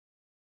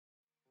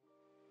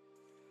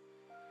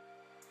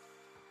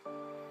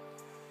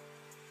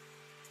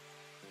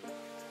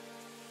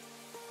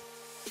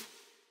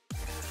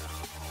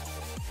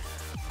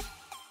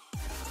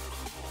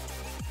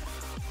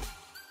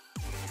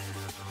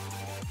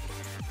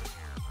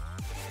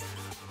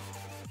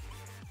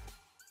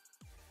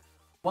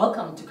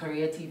Welcome to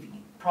Career TV,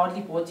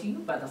 proudly brought to you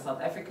by the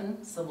South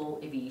African Civil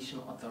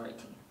Aviation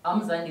Authority. I'm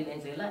Zandi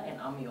Lenzela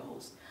and I'm your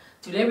host.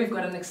 Today we've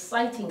got an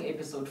exciting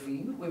episode for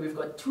you where we've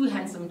got two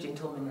handsome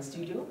gentlemen in the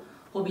studio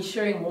who'll be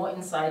sharing more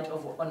insight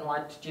on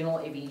what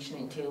general aviation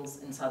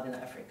entails in Southern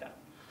Africa.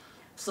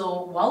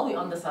 So while we're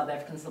on the South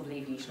African Civil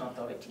Aviation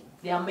Authority,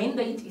 their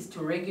mandate is to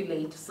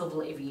regulate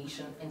civil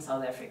aviation in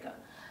South Africa.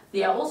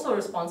 They are also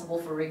responsible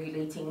for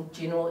regulating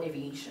general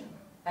aviation,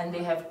 and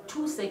they have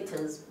two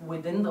sectors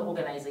within the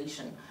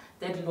organization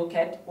that look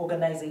at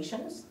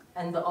organizations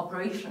and the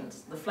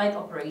operations, the flight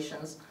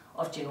operations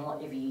of general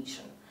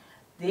aviation.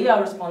 They are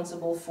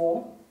responsible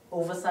for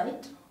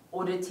oversight,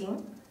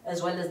 auditing,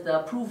 as well as the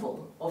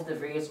approval of the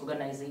various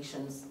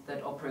organizations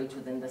that operate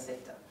within the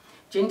sector.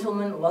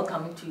 Gentlemen,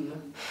 welcome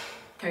to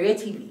Career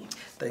TV.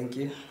 Thank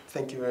you.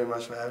 Thank you very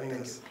much for having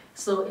us.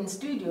 So in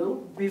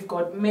studio, we've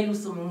got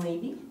Melusi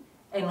Mngqibi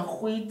and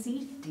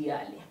Khwetsi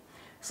Diale.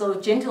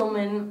 So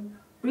gentlemen,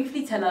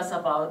 briefly tell us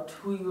about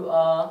who you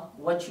are,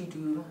 what you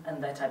do,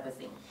 and that type of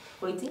thing.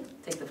 Khwetsi,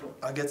 take the floor.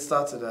 I'll get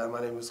started.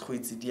 My name is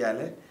Khwetsi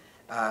Diale.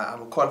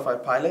 I'm a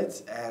qualified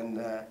pilot and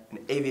an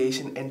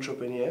aviation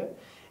entrepreneur.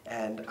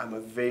 And I'm a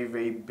very,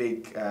 very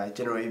big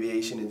general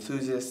aviation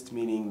enthusiast,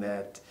 meaning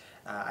that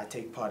I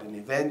take part in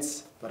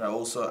events, but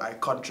I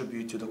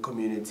contribute to the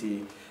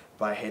community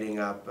by heading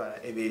up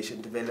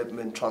aviation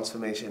development,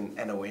 transformation,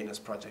 and awareness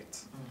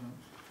projects.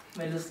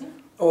 Melusi?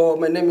 Oh,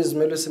 my name is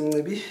Melusi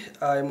Mngqibi.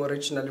 I'm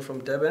originally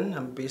from Durban.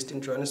 I'm based in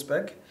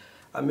Johannesburg.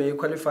 I'm a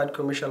qualified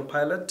commercial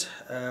pilot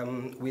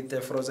with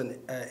a frozen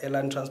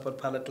airline transport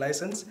pilot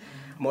license.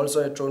 I'm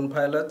also a drone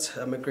pilot.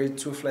 I'm a grade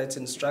 2 flight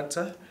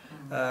instructor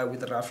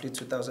with roughly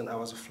 2,000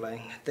 hours of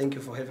flying. Thank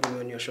you for having me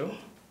on your show.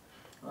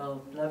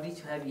 Well, lovely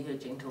to have you here,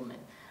 gentlemen.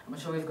 I'm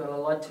sure we've got a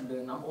lot to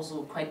learn. I'm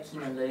also quite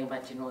keen on learning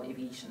about general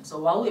aviation. So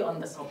while we're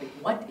on this topic,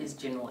 what is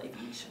general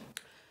aviation?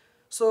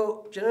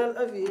 So general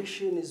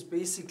aviation is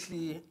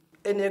basically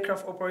an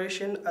aircraft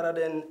operation other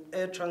than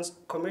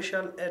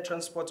commercial air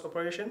transport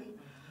operation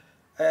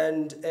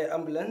and air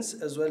ambulance,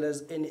 as well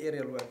as any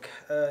aerial work.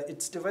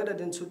 It's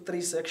divided into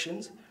 3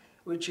 sections,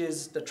 which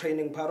is the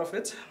training part of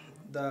it,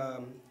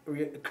 the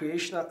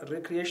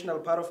recreational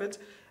part of it,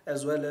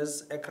 as well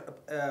as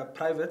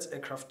private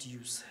aircraft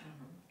use.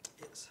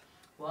 Yes.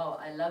 Wow,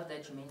 I love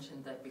that you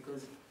mentioned that,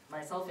 because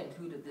myself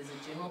included, there's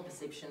a general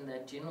perception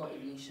that general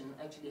aviation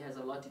actually has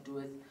a lot to do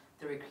with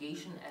the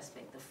recreation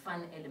aspect, the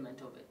fun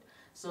element of it.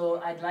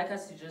 So I'd like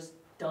us to just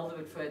delve a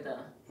bit further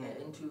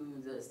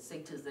into the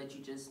sectors that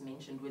you just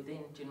mentioned within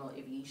general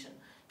aviation.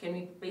 Can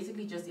we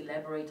basically just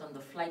elaborate on the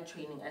flight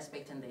training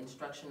aspect and the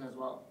instruction as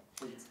well,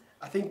 please?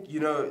 I think,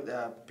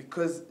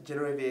 because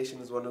general aviation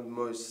is one of the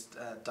most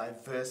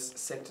diverse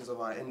sectors of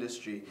our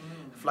industry,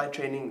 flight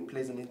training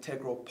plays an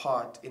integral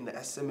part in the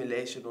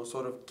assimilation or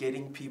sort of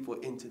getting people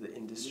into the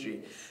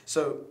industry. Yes.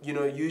 So,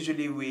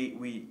 usually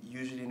we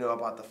usually know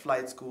about the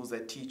flight schools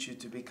that teach you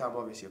to become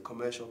obviously a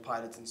commercial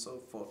pilot and so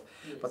forth.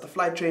 Yes. But the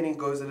flight training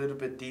goes a little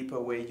bit deeper,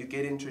 where you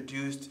get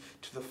introduced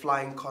to the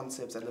flying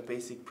concepts and the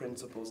basic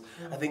principles.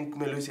 I think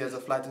Melusi, as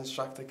a flight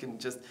instructor, can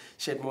just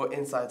shed more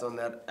insight on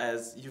that,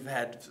 as you've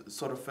had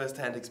sort of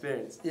first-hand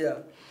experience. Yeah.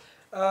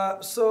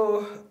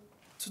 So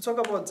to talk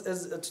about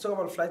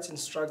flight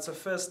instructor,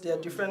 first there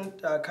are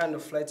different kind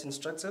of flight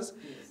instructors.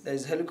 Yes. There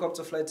is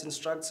helicopter flight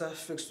instructor,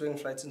 fixed-wing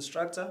flight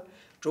instructor,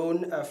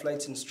 drone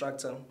flight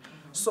instructor.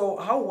 So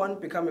how one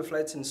become a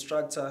flight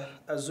instructor,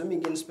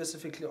 zooming in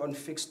specifically on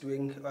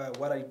fixed-wing,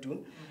 what I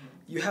do,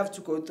 you have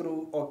to go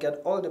through or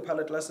get all the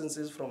pilot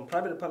licenses, from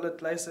private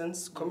pilot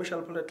license,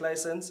 commercial pilot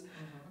license,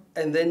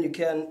 and then you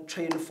can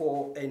train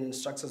for an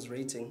instructor's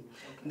rating.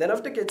 Okay. Then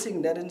after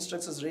getting that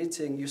instructor's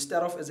rating, you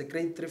start off as a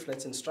grade 3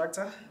 flight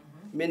instructor,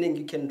 meaning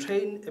you can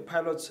train a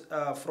pilot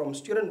from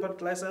student pilot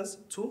license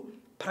to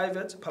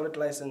private pilot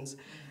license.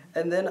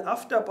 And then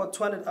after about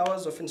 200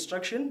 hours of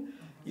instruction,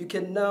 you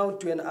can now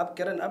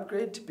get an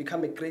upgrade,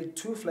 become a grade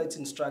 2 flight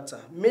instructor,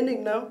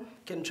 meaning now you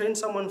can train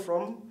someone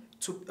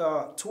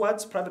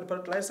towards private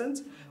pilot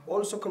license,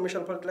 also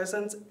commercial pilot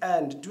license,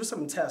 and do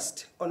some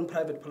tests on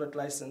private pilot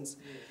license.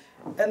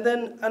 And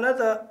then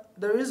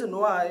the reason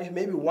why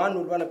maybe one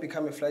would want to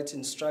become a flight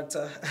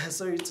instructor,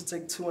 sorry to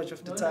take too much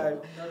of the time.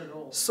 No, not at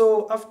all.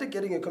 So after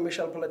getting a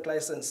commercial pilot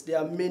license, there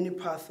are many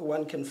paths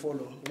one can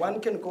follow.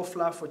 One can go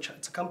fly for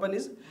charter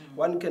companies,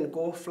 one can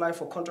go fly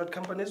for contract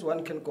companies,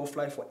 one can go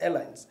fly for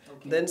airlines.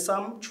 Okay. Then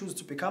some choose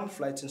to become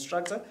flight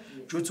instructor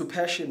due to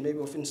passion maybe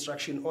of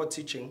instruction or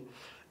teaching.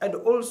 And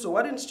also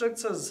what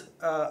instructors,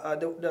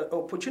 the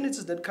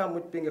opportunities that come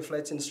with being a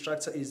flight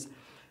instructor is,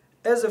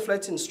 as a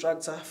flight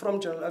instructor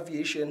from general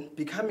aviation,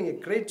 becoming a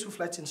grade 2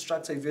 flight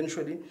instructor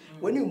eventually,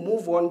 when you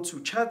move on to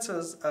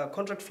charters,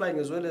 contract flying,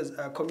 as well as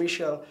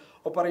commercial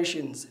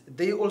operations,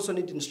 they also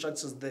need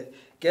instructors there.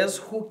 Guess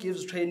who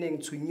gives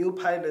training to new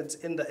pilots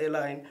in the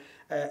airline,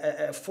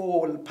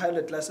 for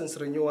pilot license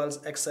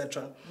renewals,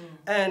 etc.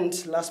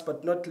 And last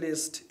but not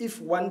least, if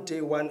one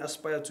day one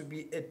aspires to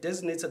be a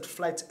designated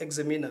flight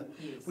examiner,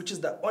 which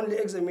is the only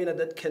examiner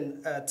that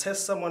can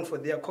test someone for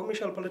their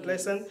commercial pilot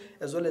license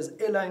as well as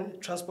airline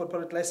transport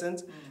pilot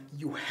license,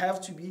 you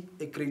have to be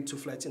a grade 2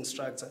 flight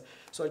instructor.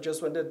 So I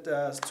just wanted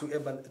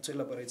to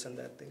elaborate on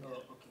that thing. Oh,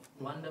 okay.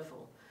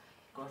 Wonderful.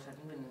 Gosh,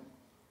 I didn't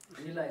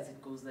even realize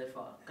it goes that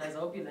far. Guys, I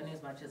hope you're learning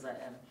as much as I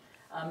am.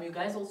 You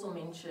guys also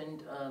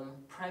mentioned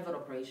private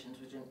operations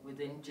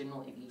within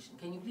general aviation.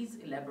 Can you please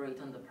elaborate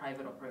on the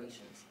private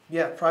operations?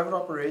 Yeah, private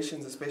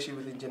operations, especially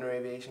within general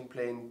aviation,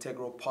 play an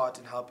integral part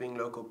in helping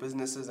local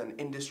businesses and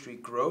industry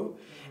grow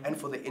and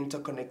for the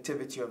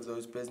interconnectivity of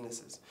those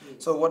businesses.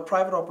 Yes. So what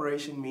private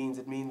operation means,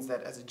 it means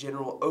that as a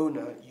general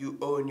owner, you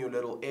own your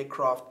little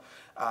aircraft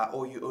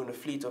or you own a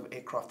fleet of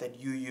aircraft that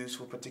you use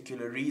for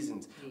particular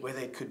reasons, whether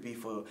it could be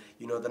for,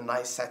 you know, the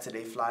nice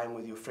Saturday flying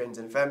with your friends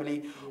and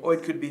family, or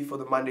it could be for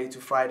the Monday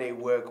to Friday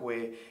work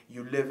where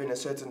you live in a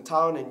certain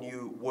town and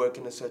you work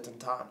in a certain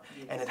town,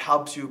 and it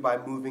helps you by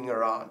moving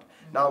around.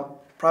 Now,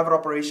 private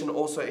operation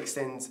also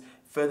extends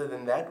further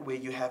than that, where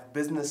you have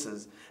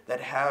businesses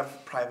that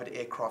have private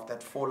aircraft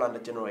that fall under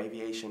general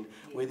aviation,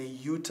 where they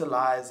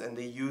utilize and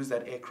they use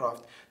that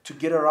aircraft to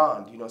get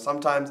around. You know,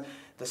 sometimes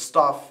the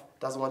staff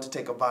doesn't want to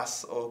take a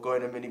bus or go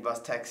in a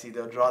minibus taxi.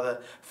 They'd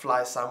rather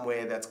fly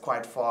somewhere that's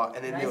quite far.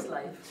 And then nice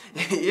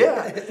life.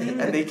 yeah,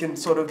 and they can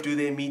sort of do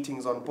their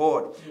meetings on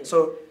board. Yes.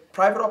 So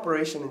private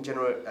operation in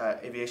general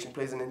aviation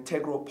plays an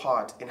integral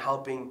part in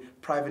helping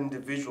private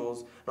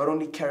individuals not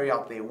only carry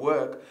out their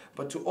work,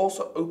 but to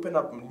also open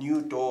up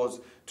new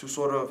doors to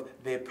sort of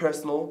their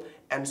personal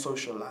and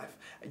social life.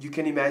 You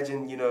can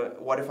imagine, you know,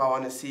 what if I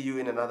want to see you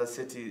in another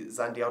city,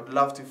 Zandi? I would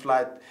love to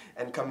fly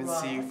and come and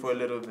see you for a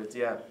little bit,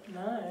 yeah.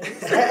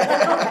 Nice.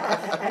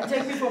 And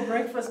take me for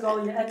breakfast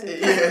while you're at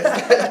it.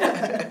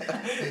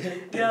 Yes.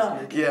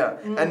 Yeah. Yeah,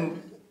 and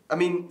I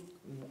mean,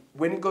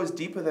 when it goes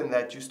deeper than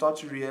that, you start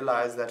to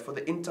realize that for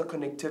the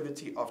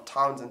interconnectivity of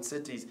towns and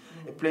cities,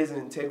 it plays an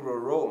integral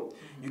role.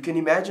 You can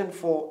imagine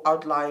for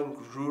outlying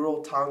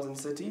rural towns and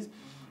cities,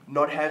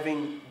 not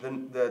having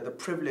the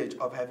privilege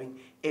of having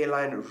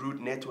airline route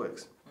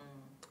networks.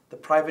 The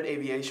private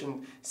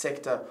aviation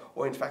sector,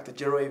 or in fact the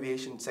general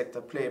aviation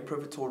sector, play a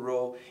pivotal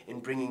role in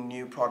bringing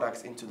new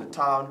products into the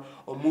town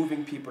or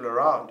moving people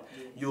around.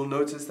 You'll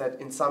notice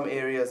that in some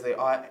areas there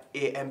are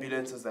air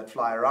ambulances that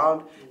fly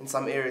around. In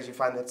some areas you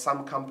find that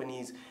some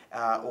companies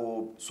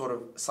or sort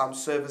of some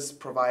service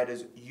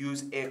providers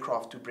use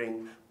aircraft to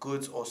bring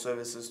goods or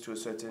services to a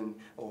certain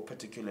or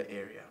particular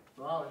area.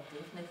 Wow,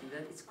 definitely.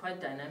 It's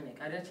quite dynamic.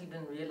 I actually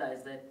didn't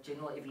realize that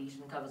general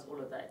aviation covers all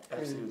of that.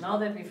 Absolutely. Now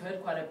that we've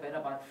heard quite a bit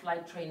about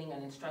flight training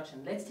and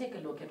instruction, let's take a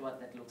look at what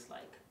that looks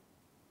like.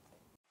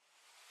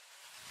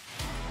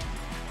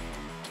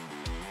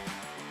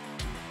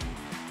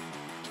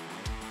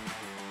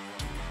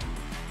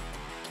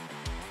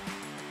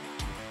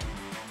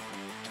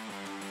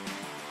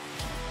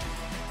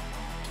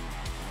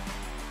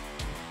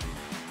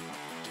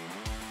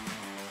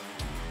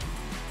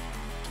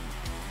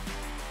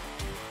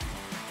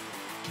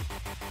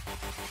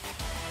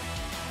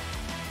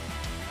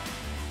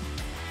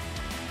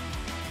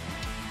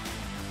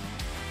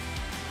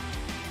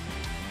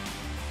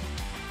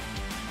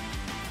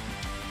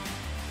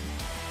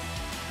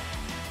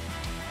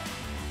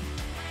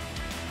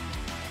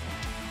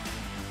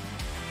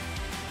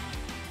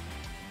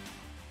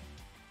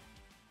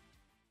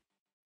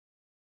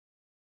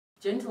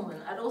 Gentlemen,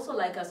 I'd also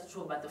like us to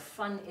talk about the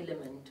fun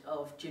element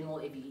of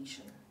general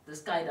aviation, the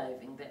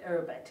skydiving, the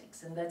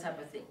aerobatics, and that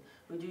type of thing.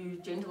 Would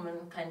you gentlemen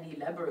kindly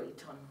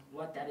elaborate on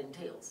what that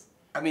entails?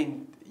 I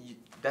mean,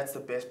 that's the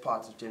best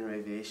part of general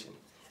aviation.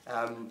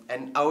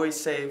 And I always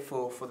say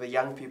for the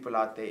young people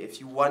out there, if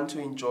you want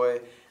to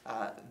enjoy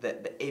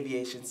the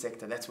aviation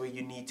sector, that's where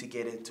you need to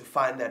get in, to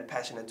find that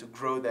passion and to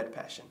grow that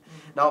passion.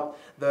 Now,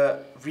 the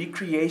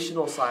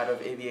recreational side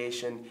of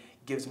aviation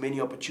gives many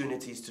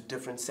opportunities to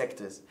different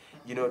sectors.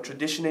 You know,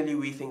 traditionally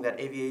we think that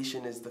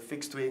aviation is the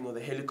fixed wing or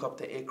the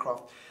helicopter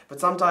aircraft, but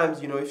sometimes,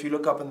 you know, if you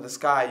look up in the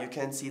sky, you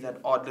can see that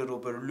odd little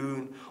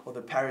balloon or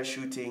the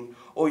parachuting,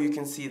 or you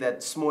can see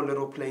that small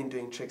little plane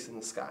doing tricks in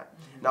the sky.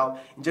 Now,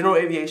 in general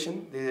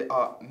aviation, there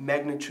are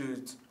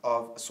magnitudes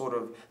of sort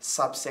of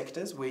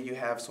subsectors where you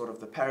have sort of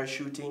the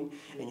parachuting,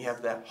 and you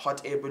have the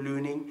hot air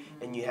ballooning,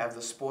 and you have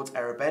the sports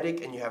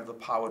aerobatic, and you have the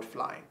powered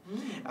flying.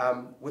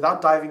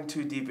 Without diving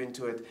too deep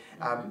into it,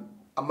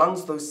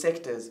 amongst those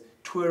sectors,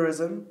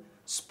 tourism,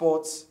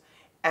 sports,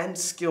 and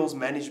skills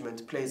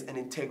management plays an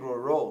integral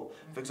role.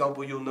 For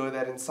example, you'll know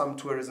that in some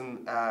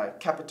tourism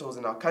capitals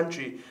in our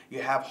country,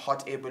 you have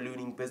hot air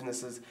ballooning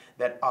businesses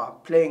that are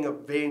playing a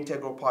very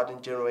integral part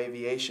in general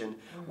aviation,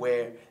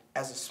 where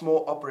as a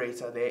small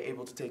operator, they're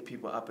able to take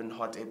people up in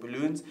hot air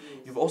balloons.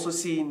 You've also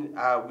seen,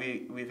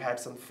 we've had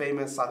some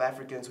famous South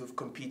Africans who've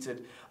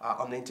competed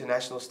on the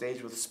international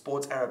stage with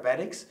sports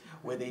aerobatics,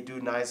 where they do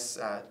nice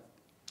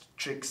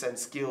tricks and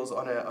skills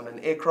on an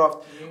aircraft.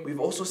 Yes. We've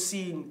also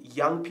seen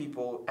young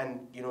people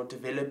and, you know,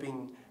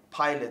 developing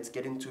pilots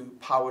get into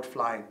powered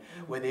flying,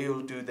 where they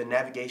will do the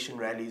navigation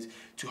rallies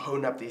to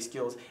hone up their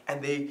skills,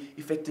 and they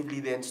effectively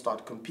then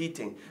start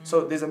competing.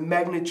 So there's a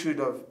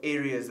magnitude of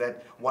areas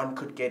that one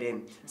could get in.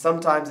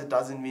 Sometimes it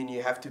doesn't mean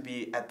you have to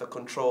be at the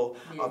control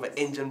of an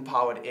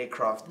engine-powered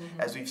aircraft,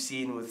 as we've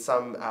seen with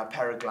some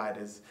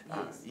paragliders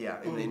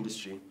in the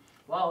industry.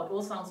 Wow, it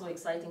all sounds so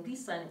exciting.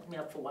 Please sign me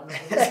up for one of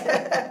those.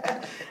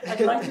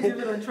 I'd like to give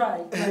it a try.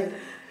 Like,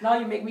 now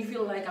you make me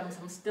feel like I'm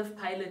some stiff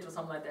pilot or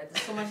something like that.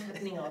 There's so much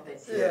happening out there.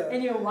 Yeah.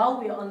 Anyway,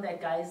 while we're on that,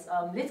 guys,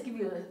 let's give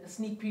you a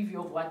sneak preview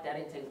of what that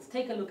entails.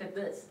 Take a look at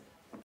this.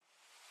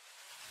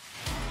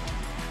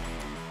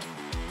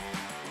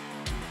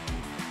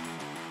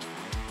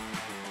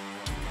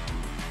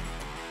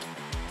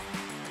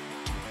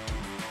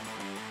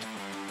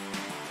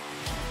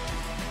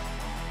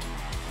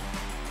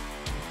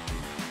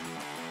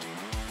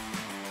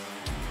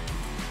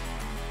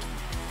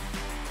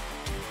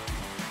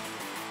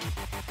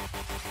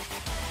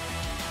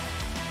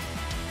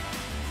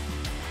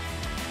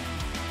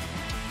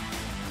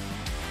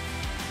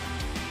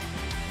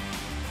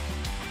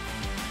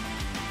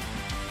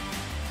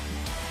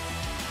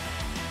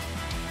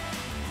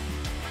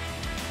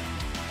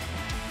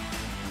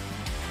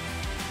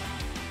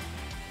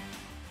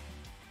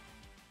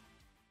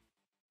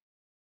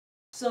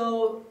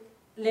 So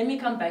let me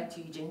come back to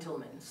you,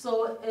 gentlemen.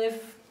 So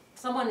if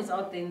someone is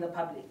out there in the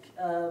public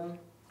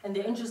and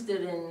they're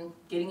interested in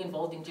getting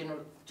involved in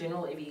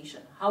general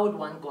aviation, how would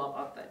one go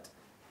about that?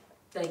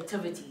 The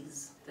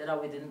activities that are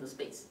within the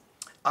space.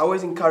 I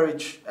always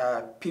encourage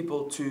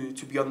people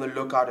to be on the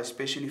lookout,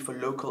 especially for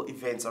local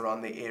events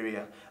around the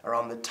area,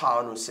 around the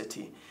town or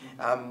city.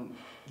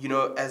 You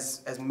know,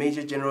 as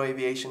major general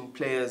aviation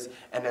players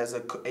and as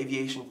an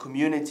aviation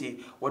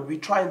community, what we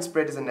try and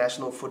spread is a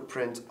national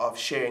footprint of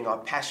sharing our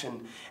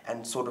passion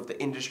and sort of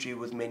the industry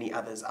with many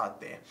others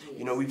out there. Yes.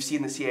 You know, we've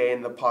seen the CAA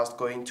in the past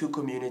going to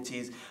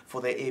communities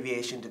for their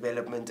aviation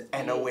development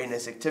and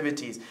awareness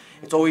activities.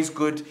 It's always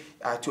good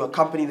to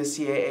accompany the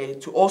CAA,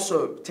 to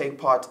also take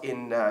part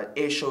in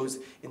air shows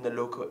in the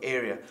local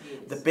area. Yes.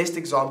 The best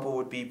example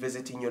would be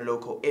visiting your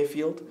local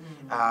airfield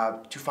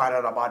to find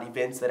out about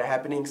events that are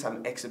happening,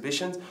 some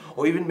exhibitions,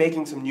 or even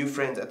making some new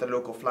friends at the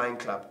local flying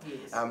club.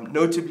 Yes.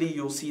 Notably,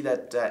 you'll see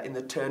that in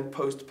the turn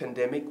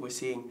post-pandemic, we're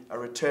seeing a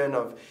return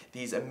of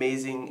these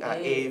amazing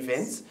air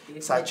events,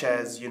 such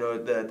as, you know,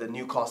 the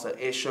Newcastle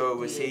Air Show.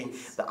 We're seeing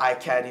the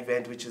ICAD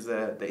event, which is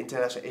the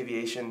International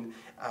Aviation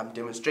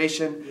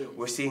demonstration. Yes.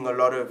 We're seeing a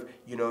lot of,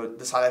 you know,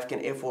 the South African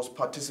Air Force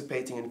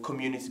participating in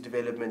community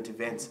development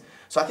events.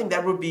 So I think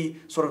that would be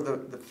sort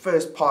of the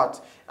first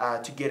part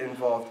to get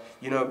involved.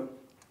 You know,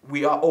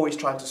 we are always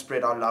trying to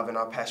spread our love and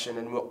our passion,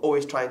 and we're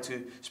always trying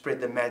to spread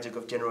the magic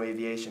of general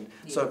aviation.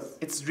 Yes. So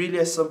it's really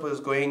as simple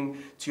as going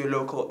to your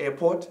local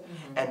airport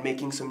and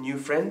making some new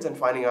friends and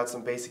finding out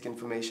some basic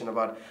information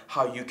about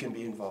how you can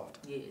be involved.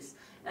 Yes,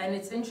 and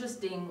it's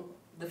interesting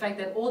the fact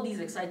that all these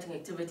exciting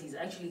activities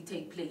actually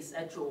take place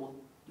at your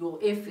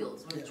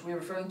airfields, which we're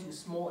referring to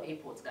small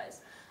airports, guys.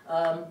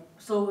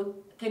 So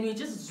can you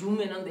just zoom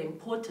in on the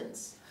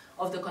importance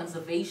of the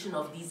conservation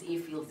of these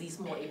airfields, these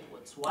small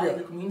airports, why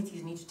the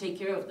communities need to take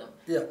care of them?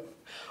 Yeah.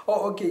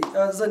 Oh, okay.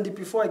 Zandi,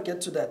 before I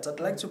get to that,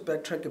 I'd like to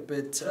backtrack a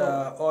bit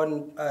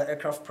on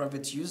aircraft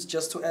private use,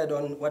 just to add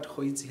on what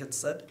Khoitsi had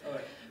said. All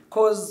right.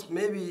 Because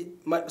maybe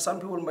some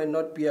people might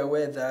not be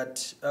aware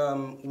that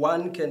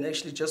one can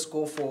actually just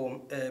go for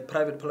a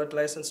private pilot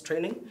license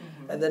training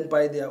and then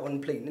buy their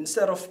own plane.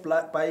 Instead of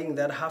buying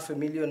that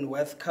 $500,000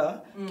 worth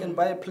car, can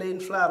buy a plane,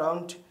 fly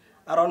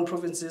around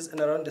provinces and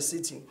around the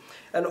city.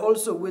 And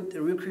also with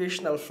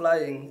recreational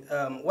flying,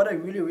 what I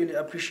really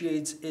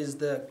appreciate is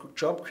the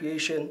job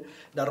creation,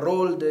 the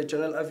role the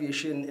general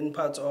aviation in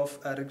part of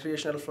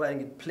recreational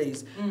flying it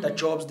plays, the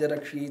jobs that are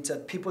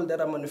created, people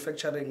that are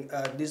manufacturing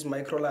these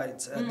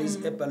microlights,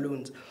 these air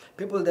balloons,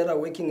 people that are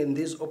working in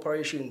these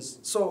operations.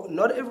 So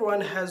not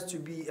everyone has to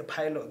be a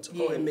pilot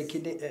or a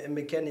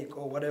mechanic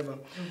or whatever,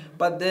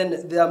 but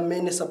then there are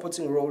many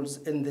supporting roles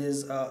in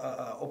these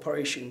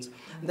operations.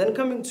 Then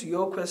coming to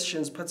your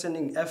questions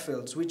pertaining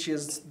airfields, which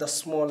is the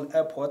small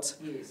airports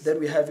that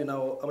we have in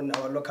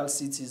our local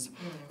cities.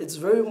 It's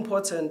very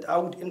important. I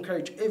would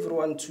encourage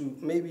everyone to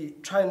maybe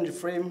try and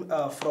refrain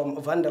from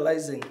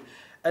vandalizing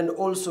and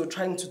also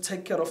trying to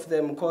take care of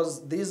them,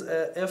 because these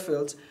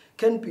airfields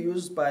can be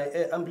used by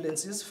air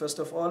ambulances, first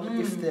of all,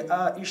 if there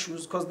are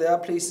issues, because there are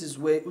places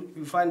where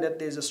you find that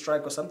there's a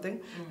strike or something,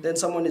 then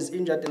someone is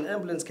injured, an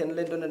ambulance can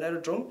land on an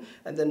aerodrome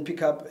and then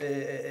pick up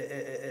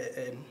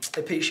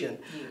a patient.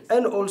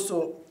 And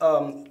also,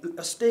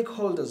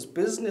 stakeholders,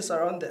 business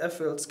around the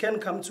airfields can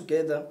come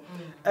together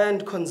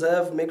and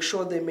conserve, make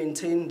sure they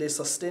maintain, they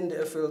sustain the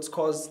airfields,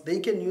 because they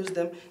can use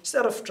them.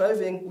 Instead of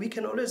driving, we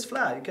can always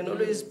fly. You can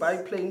always buy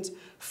planes,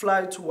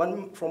 fly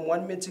to from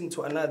one meeting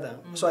to another.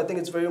 So I think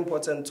it's very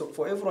important to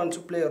for everyone to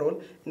play a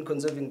role in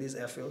conserving these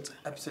airfields.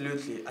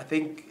 Absolutely. I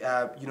think,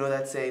 you know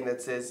that saying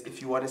that says,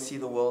 if you want to see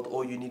the world,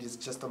 all you need is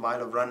just a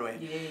mile of runway.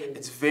 Yes.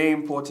 It's very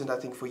important, I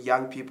think, for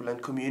young people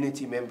and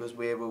community members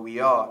wherever we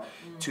are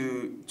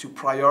to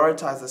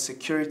prioritize the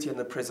security and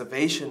the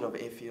preservation of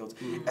airfields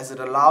as it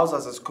allows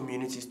us as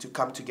communities to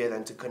come together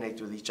and to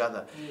connect with each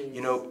other. Yes.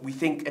 You know, we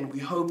think and we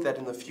hope that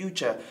in the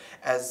future,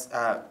 as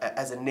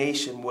a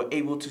nation, we're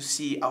able to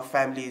see our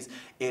families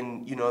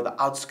in, you know,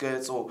 the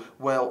outskirts or,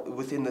 well,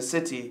 within the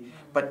city,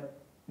 but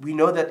we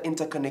know that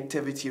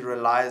interconnectivity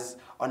relies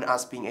on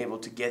us being able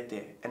to get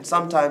there. And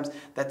sometimes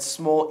that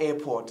small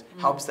airport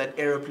helps that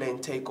aeroplane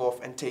take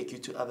off and take you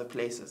to other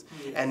places.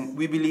 Yes. And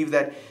we believe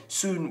that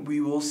soon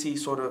we will see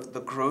sort of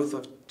the growth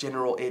of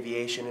general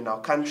aviation in our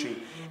country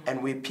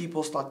and where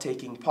people start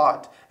taking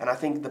part. And I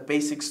think the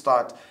basic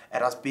start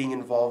at us being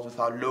involved with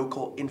our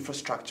local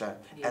infrastructure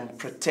and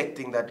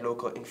protecting that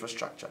local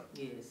infrastructure.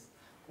 Yes,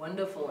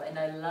 wonderful. And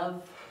I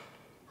love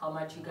how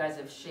much you guys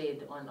have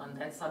shared on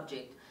that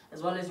subject,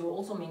 as well as you were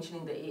also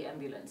mentioning the air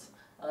ambulance.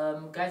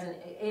 Guys, an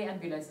air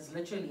ambulance is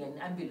literally an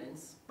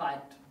ambulance,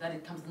 but that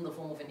it comes in the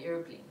form of an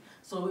airplane.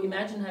 So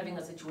imagine having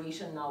a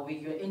situation now where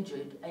you're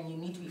injured and you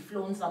need to be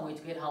flown somewhere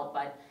to get help,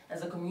 but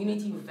as a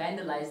community you've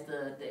vandalized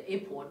the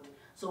airport.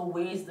 So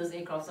where is this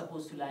aircraft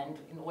supposed to land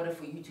in order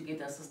for you to get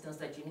the assistance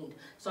that you need?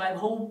 So I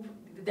hope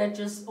that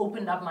just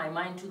opened up my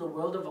mind to the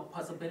world of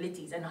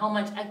possibilities and how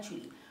much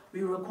actually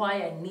we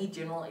require and need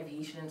general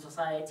aviation in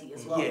society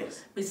as well,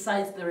 Yes.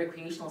 besides the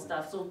recreational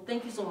stuff. So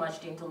thank you so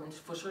much, gentlemen,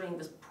 for sharing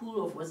this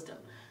pool of wisdom.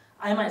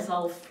 I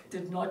myself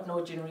did not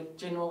know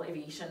general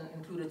aviation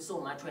included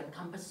so much or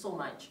encompassed so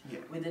much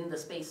within the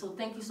space. So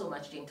thank you so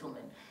much,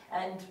 gentlemen.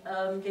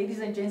 And ladies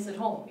and gents at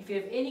home, if you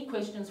have any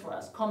questions for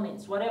us,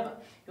 comments, whatever,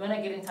 you want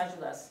to get in touch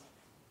with us,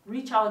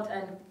 reach out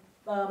and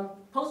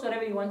post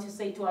whatever you want to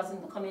say to us in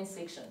the comments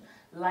section.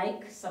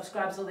 Like,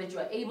 subscribe so that you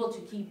are able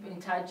to keep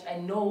in touch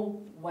and know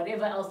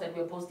whatever else that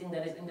we're posting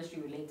that is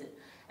industry related.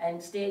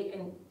 And stay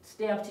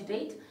up to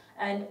date.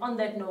 And on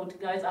that note,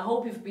 guys, I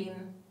hope you've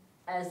been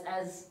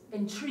as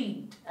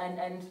intrigued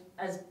and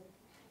as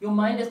your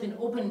mind has been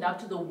opened up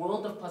to the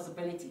world of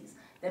possibilities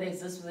that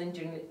exists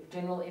within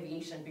general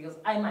aviation, because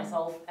I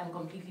myself am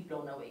completely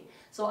blown away.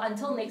 So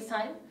until next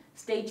time,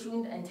 stay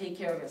tuned and take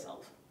care of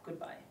yourself.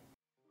 Goodbye.